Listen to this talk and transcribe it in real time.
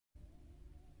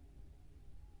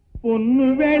பொண்ணு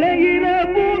விளையிற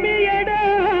பூமியடா,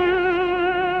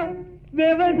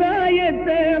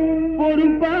 விவசாயத்தை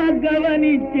பொறுப்பா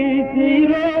கவனிச்சு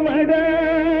சீரோவடா.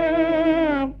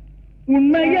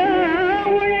 உண்மையா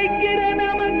உழைக்கிற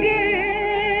நமக்கு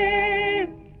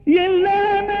எல்லா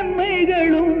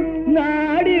நன்மைகளும்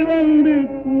நாடி வந்து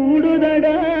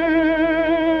கூடுதடா.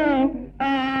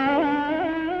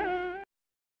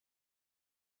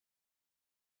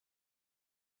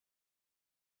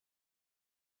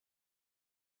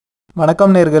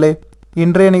 வணக்கம் நேர்களே,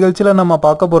 இன்றைய நிகழ்ச்சியில் நம்ம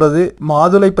பார்க்க போகிறது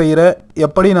மாதுளை பயிரை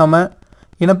எப்படி நம்ம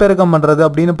இனப்பெருக்கம் பண்ணுறது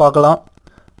அப்படின்னு பார்க்கலாம்.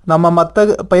 நம்ம மற்ற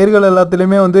பயிர்கள்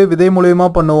எல்லாத்துலேயுமே விதை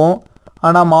மூலியமாக பண்ணுவோம்.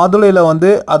 ஆனால் மாதுளையில்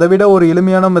அதை விட ஒரு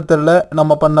எளிமையான மெத்தடில்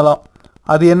நம்ம பண்ணலாம்.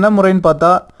 அது என்ன முறைன்னு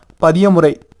பார்த்தா பதிய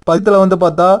முறை. பதியத்தில்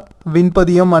பார்த்தா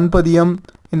விண்பதியம், மண்பதியம்,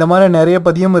 இந்த மாதிரி நிறைய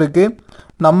பதியம் இருக்குது.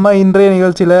 நம்ம இன்றைய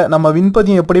நிகழ்ச்சியில் நம்ம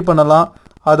விண்பதியம் எப்படி பண்ணலாம்,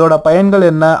 அதோட பயன்கள்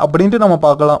என்ன அப்படின்ட்டு நம்ம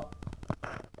பார்க்கலாம்.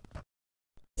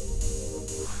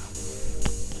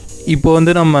 இப்போ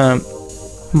நம்ம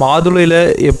மாதுளையில்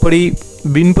எப்படி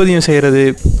விண்பதியம் செய்கிறது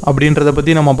அப்படின்றத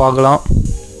பற்றி நம்ம பார்க்கலாம்.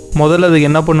 முதல்ல அதுக்கு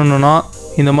என்ன பண்ணணுன்னா,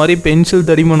 இந்த மாதிரி பென்சில்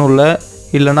தடிமன் உள்ள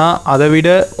இல்லைனா அதை விட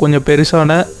கொஞ்சம்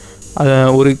பெருசான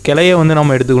ஒரு கிளையை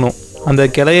நம்ம எடுத்துக்கணும். அந்த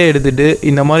கிளையை எடுத்துகிட்டு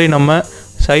இந்த மாதிரி நம்ம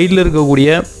சைடில்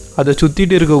இருக்கக்கூடிய அதை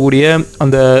சுற்றிட்டு இருக்கக்கூடிய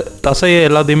அந்த தசையை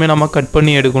எல்லாத்தையுமே நம்ம கட்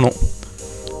பண்ணி எடுக்கணும்.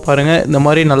 பாருங்கள், இந்த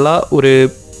மாதிரி நல்லா ஒரு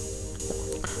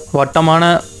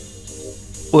வட்டமான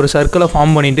ஒரு சர்க்கிளை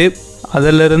ஃபார்ம் பண்ணிவிட்டு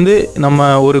அதிலிருந்து நம்ம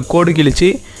ஒரு கோடு கிழித்து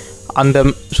அந்த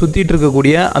சுற்றிட்டு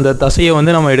இருக்கக்கூடிய அந்த தசையை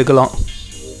நம்ம எடுக்கலாம்.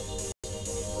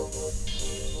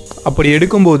 அப்படி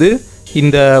எடுக்கும்போது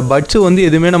இந்த பட்ஸு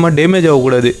எதுவுமே நம்ம டேமேஜ்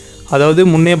ஆகக்கூடாது. அதாவது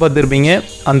முன்னே பார்த்துருப்பீங்க,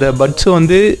 அந்த பட்ஸு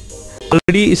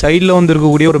ஆல்ரெடி சைடில்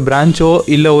இருக்கக்கூடிய ஒரு பிரான்ச்சோ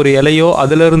இல்லை ஒரு இலையோ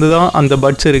அதிலிருந்து தான் அந்த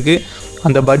பட்ஸ் இருக்குது.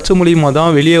 அந்த பட்ஸு மூலியமாக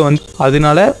தான் வெளியே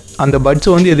அதனால அந்த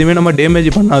பட்ஸு எதுவுமே நம்ம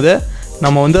டேமேஜ் பண்ணாத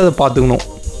நம்ம அதை பார்த்துக்கணும்.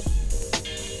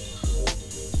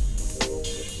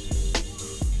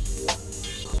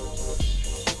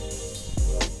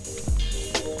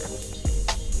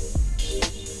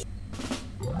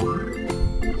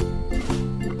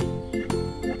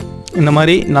 இந்த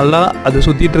மாதிரி நல்லா அது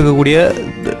சுற்றிட்டு இருக்கக்கூடிய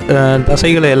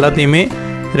தசைகளை எல்லாத்தையுமே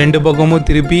ரெண்டு பக்கமும்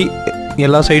திருப்பி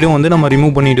எல்லா சைடும் நம்ம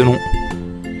ரிமூவ் பண்ணிடணும்.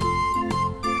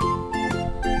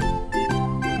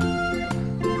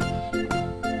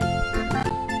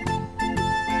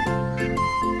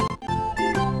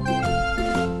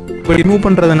 இப்போ ரிமூவ்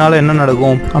பண்ணுறதுனால என்ன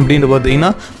நடக்கும் அப்படின்னு பார்த்தீங்கன்னா,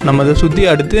 நம்ம அதை சுற்றி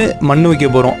அடுத்து மண் வைக்க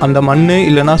போகிறோம். அந்த மண்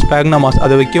இல்லைனா ஸ்பாக்னமாஸ்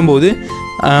அதை வைக்கும்போது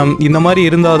இந்த மாதிரி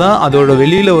இருந்தால் தான் அதோட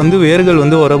வெளியில் வேர்கள்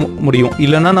வர முடியும்.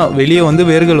 இல்லைனா வெளியே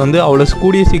வேர்கள் அவ்வளோ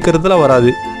கூடிய சீக்கிரத்தில்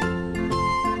வராது.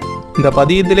 இந்த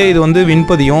பதியத்திலே இது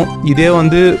விண்பதியம். இதே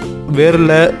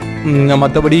வேரில்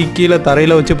மற்றபடி கீழே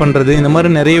தரையில் வச்சு பண்ணுறது, இந்த மாதிரி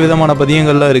நிறைய விதமான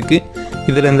பதியங்கள்லாம் இருக்குது.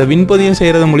 இதில் இந்த விண்பதியம்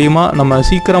செய்கிறது மூலிமா நம்ம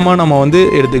சீக்கிரமாக நம்ம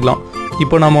எடுத்துக்கலாம்.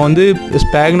 இப்போ நம்ம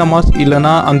ஸ்பாக்னமாஸ்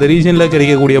இல்லைனா அந்த ரீஜனில்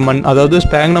கிடைக்கக்கூடிய மண், அதாவது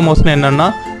ஸ்பாக்னமாஸ்னு என்னென்னா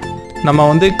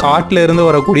நம்ம காட்டில் இருந்து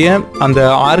வரக்கூடிய அந்த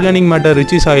ஆர்கானிக் மேட்டர்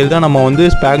ரிச்சி சாயில் தான் நம்ம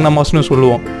ஸ்பாக்னமாஸ்னு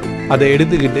சொல்லுவோம். அதை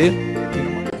எடுத்துக்கிட்டு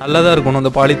நல்லதாக இருக்கணும்.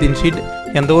 அந்த பாலித்தீன் ஷீட்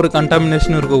எந்த ஒரு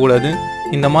கண்டாமினேஷனும் இருக்கக்கூடாது.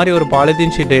 இந்த மாதிரி ஒரு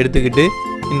பாலித்தீன் ஷீட்டை எடுத்துக்கிட்டு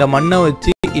இந்த மண்ணை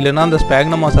வச்சு இல்லைனா அந்த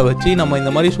ஸ்பாக்னமாஸை வச்சு நம்ம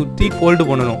இந்த மாதிரி சுற்றி ஃபோல்டு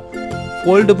பண்ணணும்.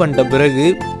 ஃபோல்டு பண்ணிட்ட பிறகு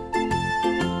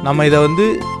நம்ம இதை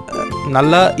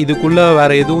நல்லா இதுக்குள்ளே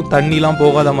வேறு எதுவும் தண்ணிலாம்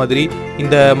போகாத மாதிரி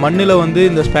இந்த மண்ணில்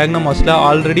இந்த ஸ்பாக்னமாஸில்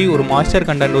ஆல்ரெடி ஒரு மாய்ஸ்சர்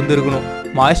கண்டென்ட் இருக்கணும்.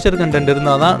 மாய்ஸ்சர் கண்டென்ட்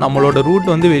இருந்தால் தான் நம்மளோட ரூட்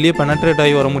வெளியே பெனட்ரேட்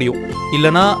ஆகி வர முடியும்.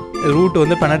 இல்லைனா ரூட்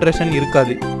பெனட்ரேஷன்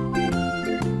இருக்காது.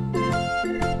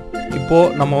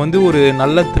 இப்போது நம்ம ஒரு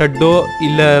நல்ல த்ரெட்டோ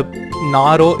இல்லை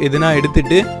நாரோ எதுனா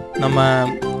எடுத்துகிட்டு நம்ம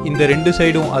இந்த ரெண்டு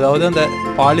சைடும், அதாவது அந்த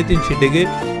பாலித்தீன் ஷீட்டுக்கு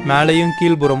மேலேயும்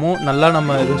கீழ்புறமும் நல்லா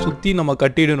நம்ம இதை சுற்றி நம்ம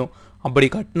கட்டிடணும். அப்படி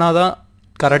கட்டினா தான்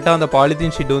கரெக்டாக அந்த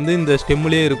பாலித்தீன் ஷீட்டு இந்த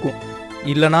ஸ்டெம்முலேயே இருக்கும்.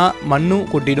 இல்லைனா மண்ணும்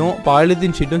கொட்டிடும்,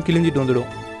 பாலித்தீன் ஷீட்டும் கிழிஞ்சிட்டு வந்துடும்.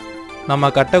 நம்ம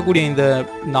கட்டக்கூடிய இந்த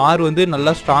நார்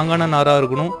நல்லா ஸ்ட்ராங்கான நாராக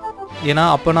இருக்கணும். ஏன்னா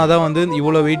அப்போனா தான்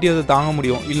இவ்வளோ வெயிட்டி அதை தாங்க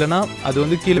முடியும். இல்லைனா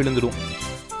அது கீழே விழுந்துடும்.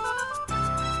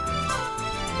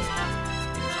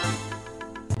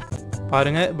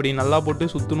 பாருங்கள், இப்படி நல்லா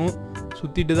போட்டு சுற்றணும்.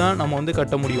 சுற்றிட்டு தான் நம்ம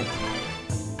கட்ட முடியும்.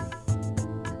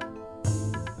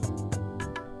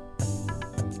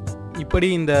 இப்படி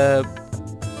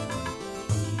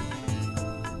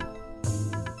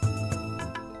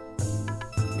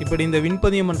இந்த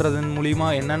விண்பதியம் பண்ணுறதன் மூலிமா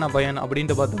என்னென்ன பயன்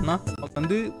அப்படின்ட்டு பார்த்தோம்னா,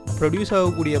 ப்ரொடியூஸ்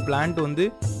ஆகக்கூடிய பிளான்ட்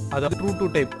அதாவது ட்ரூ டு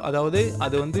டைப், அதாவது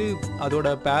அது அதோட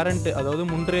பேரண்ட், அதாவது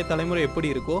முன்றைய தலைமுறை எப்படி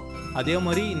இருக்கோ அதே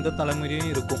மாதிரி இந்த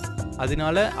தலைமுறையும் இருக்கும்.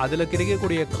 அதனால அதில்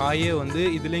கிடைக்கக்கூடிய காயே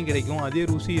இதுலேயும் கிடைக்கும். அதே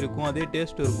ருசி இருக்கும், அதே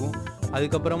டேஸ்ட் இருக்கும்.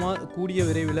 அதுக்கப்புறமா கூடிய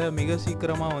விரைவில் மிக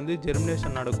சீக்கிரமாக வந்து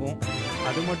ஜெர்மினேஷன் நடக்கும்.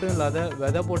 அது மட்டும் இல்லாத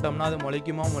விதை போட்டோம்னா அது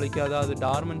முளைக்குமா முளைக்காதா, அது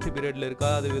டார்மன்சி பீரியடில் இருக்கா,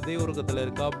 அது விதை உருக்கத்தில்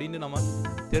இருக்கா அப்படின்னு நம்ம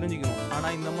தெரிஞ்சுக்கணும்.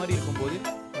 ஆனால் இந்த மாதிரி இருக்கும்போது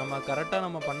நம்ம கரெக்டாக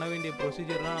நம்ம பண்ண வேண்டிய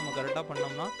ப்ரொசீஜர்லாம் நம்ம கரெக்டாக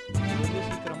பண்ணோம்னா இது வந்து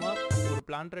சீக்கிரமாக ஒரு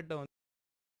பிளான்ட்ரெட்டை வந்து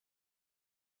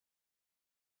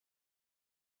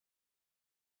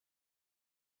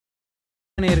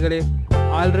நேயர்களே,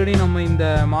 ஆல்ரெடி நம்ம இந்த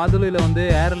மாதுளையில் வந்து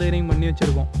ஏர் லேயரிங் பண்ணி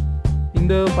வச்சுருக்கோம்.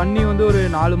 இந்த பண்ணி வந்து ஒரு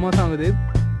 4 மாதம் ஆகுது.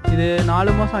 இது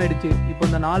 4 மாதம் ஆகிடுச்சு. இப்போ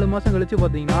இந்த 4 மாதம் கழித்து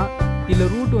பார்த்தீங்கன்னா இதில்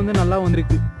ரூட் வந்து நல்லா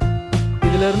வந்திருக்கு.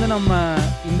 இதிலேருந்து நம்ம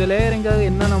இந்த லேயரிங்காக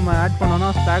என்ன நம்ம ஆட் பண்ணோன்னா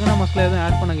ஸ்பாக்னமஸில் எதுவும்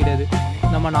ஆட் பண்ண கிடையாது.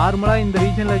 நம்ம நார்மலாக இந்த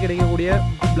ரீஜனில் கிடைக்கக்கூடிய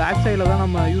பிளாக் சைடில் தான்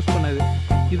நம்ம யூஸ் பண்ணது.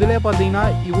 இதிலே பார்த்தீங்கன்னா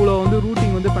இவ்வளோ வந்து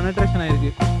ரூட்டிங் வந்து பெனட்ரேஷன்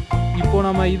ஆகிருக்கு. இப்போது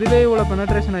நம்ம இதிலே இவ்வளோ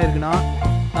பெனட்ரேஷன் ஆகிருக்குன்னா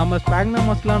நம்ம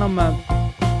ஸ்பாக்னமஸ்லாம் நம்ம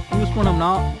யூஸ்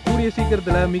பண்ணோம்னா கூடிய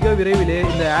சீக்கிரத்தில் மிக விரைவிலே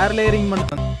இந்த ஏர் லேயரிங்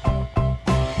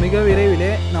மிக விரைவிலே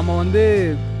நம்ம வந்து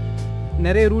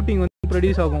நிறைய ரூட்டிங் வந்து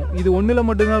ப்ரொடியூஸ் ஆகும். இது ஒன்றில்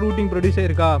மட்டும்தான் ரூட்டிங் ப்ரொடியூஸ்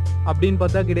ஆகிருக்கா அப்படின்னு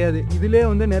பார்த்தா கிடையாது. இதிலே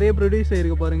வந்து நிறைய ப்ரொடியூஸ்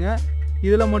ஆகிருக்கு பாருங்கள்.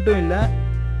 இதில் மட்டும் இல்லை,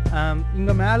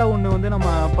 இங்கே மேலே ஒன்று வந்து நம்ம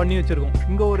பண்ணி வச்சுருக்கோம்.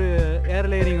 இங்கே ஒரு ஏர்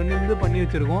லேயரிங் வந்து பண்ணி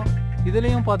வச்சுருக்கோம்.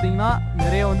 இதுலேயும் பார்த்தீங்கன்னா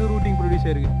நிறைய வந்து ரூட்டிங் ப்ரொடியூஸ்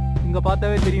ஆகிருக்கு. இங்கே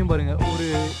பார்த்தாவே தெரியும் பாருங்கள்,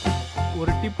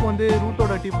 ஒரு டிப் வந்து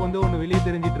ரூட்டோட டிப் வந்து ஒன்று வெளியே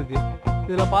தெரிஞ்சிட்ருக்கு.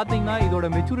 இதில் பார்த்தீங்கன்னா இதோட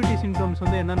மெச்சூரிட்டி சிம்டம்ஸ்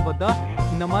வந்து என்னன்னு பார்த்தா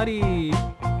இந்த மாதிரி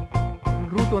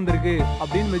ரூட் வந்திருக்கு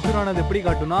அப்படின்னு மெச்சூர் ஆனது எப்படி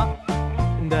காட்டுனா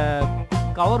இந்த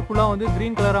கவர் ஃபுல்லாக வந்து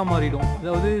க்ரீன் கலராக மாறிடும்.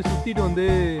 அதாவது சுற்றிட்டு வந்து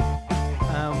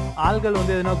ஆள்கள்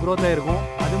வந்து எதனா க்ரோத் ஆகிருக்கும்.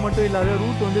 அது மட்டும் இல்லாத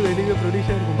ரூட் வந்து வெளியே ப்ரொடியூஸ்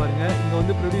ஆகிருக்கும் பாருங்கள், இங்கே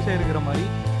வந்து ப்ரொடியூஸ் ஆகிருக்கிற மாதிரி.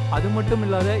 அது மட்டும்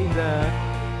இல்லாத இந்த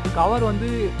கவர் வந்து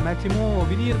மேக்ஸிமம்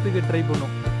விரியறதுக்கு ட்ரை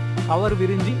பண்ணும். கவர்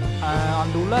விரிஞ்சு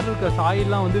அந்த உள்ளார இருக்க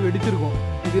சாயிலாம் வந்து வெடிச்சிருக்கும்.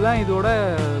 இதெல்லாம் இதோட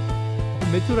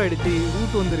மெச்சூர் ஆகிடுச்சு,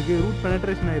 ரூட் வந்திருக்கு, ரூட்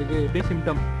பெனட்ரேஷன் ஆகிருக்கு அப்படியே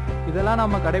சிம்டம். இதெல்லாம்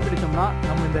நம்ம கடைபிடிச்சோம்னா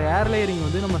நம்ம இந்த ஏர் லேயரிங்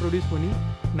வந்து நம்ம ப்ரொடியூஸ் பண்ணி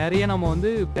நம்ம வந்து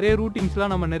நிறைய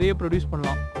ரூட்டிங்ஸ்லாம் நம்ம நிறைய ப்ரொடியூஸ்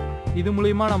பண்ணலாம். இது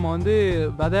மூலிமா நம்ம வந்து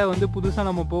விதை வந்து புதுசாக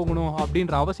நம்ம போகணும்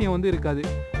அப்படின்ற அவசியம் வந்து இருக்காது.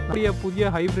 புதிய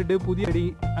ஹைப்ரிட்டு,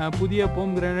 புதிய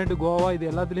போம்கிரானேட், கோவா இது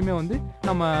எல்லாத்துலேயுமே வந்து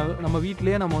நம்ம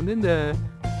வீட்டிலேயே நம்ம வந்து இந்த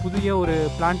புதிய ஒரு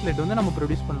பிளான்ட்லெட் வந்து நம்ம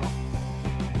ப்ரொடியூஸ் பண்ணலாம்.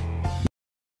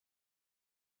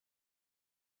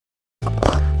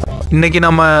 இன்றைக்கி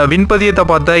நம்ம விண்பதியத்தை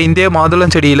பார்த்த இந்திய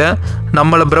மாதுளம் செடியில்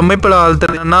நம்மளை பிரமிப்பில்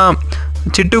ஆழ்த்துறதுன்னா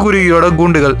சிட்டுக்குருவியோட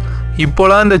கூண்டுகள்.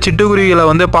 இப்போலாம் இந்த சிட்டுக்குருவிகளை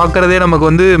வந்து பார்க்குறதே நமக்கு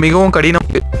வந்து மிகவும் கடினம்.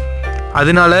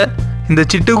 அதனால இந்த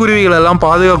சிட்டுக்குருவிகளெல்லாம்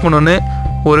பாதுகாக்கணும்னு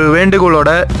ஒரு வேண்டுகோளோட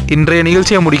இன்றைய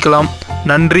நிகழ்ச்சியை முடிக்கலாம்.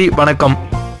 நன்றி, வணக்கம்.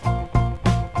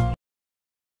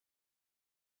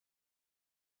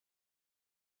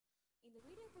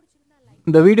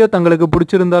 இந்த வீடியோ தங்களுக்கு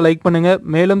பிடிச்சிருந்தா லைக் பண்ணுங்கள்.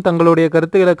 மேலும் தங்களுடைய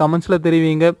கருத்துக்களை கமெண்ட்ஸில்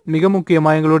தெரிவிங்க. மிக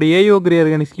முக்கியமாக எங்களுடைய ஏயோ கிரி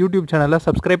ஆர்கானிக்ஸ் யூடியூப் சேனலை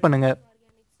சப்ஸ்கிரைப் பண்ணுங்கள்.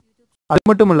 அது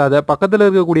மட்டும் இல்லாத பக்கத்தில்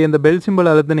இருக்கக்கூடிய இந்த பெல்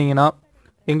சிம்பிள் அழுத்துனீங்கன்னா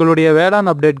எங்களுடைய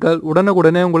வேளாண் அப்டேட்கள்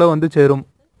உடனுக்குடனே உங்களை வந்து சேரும்.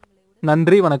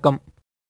 நன்றி, வணக்கம்.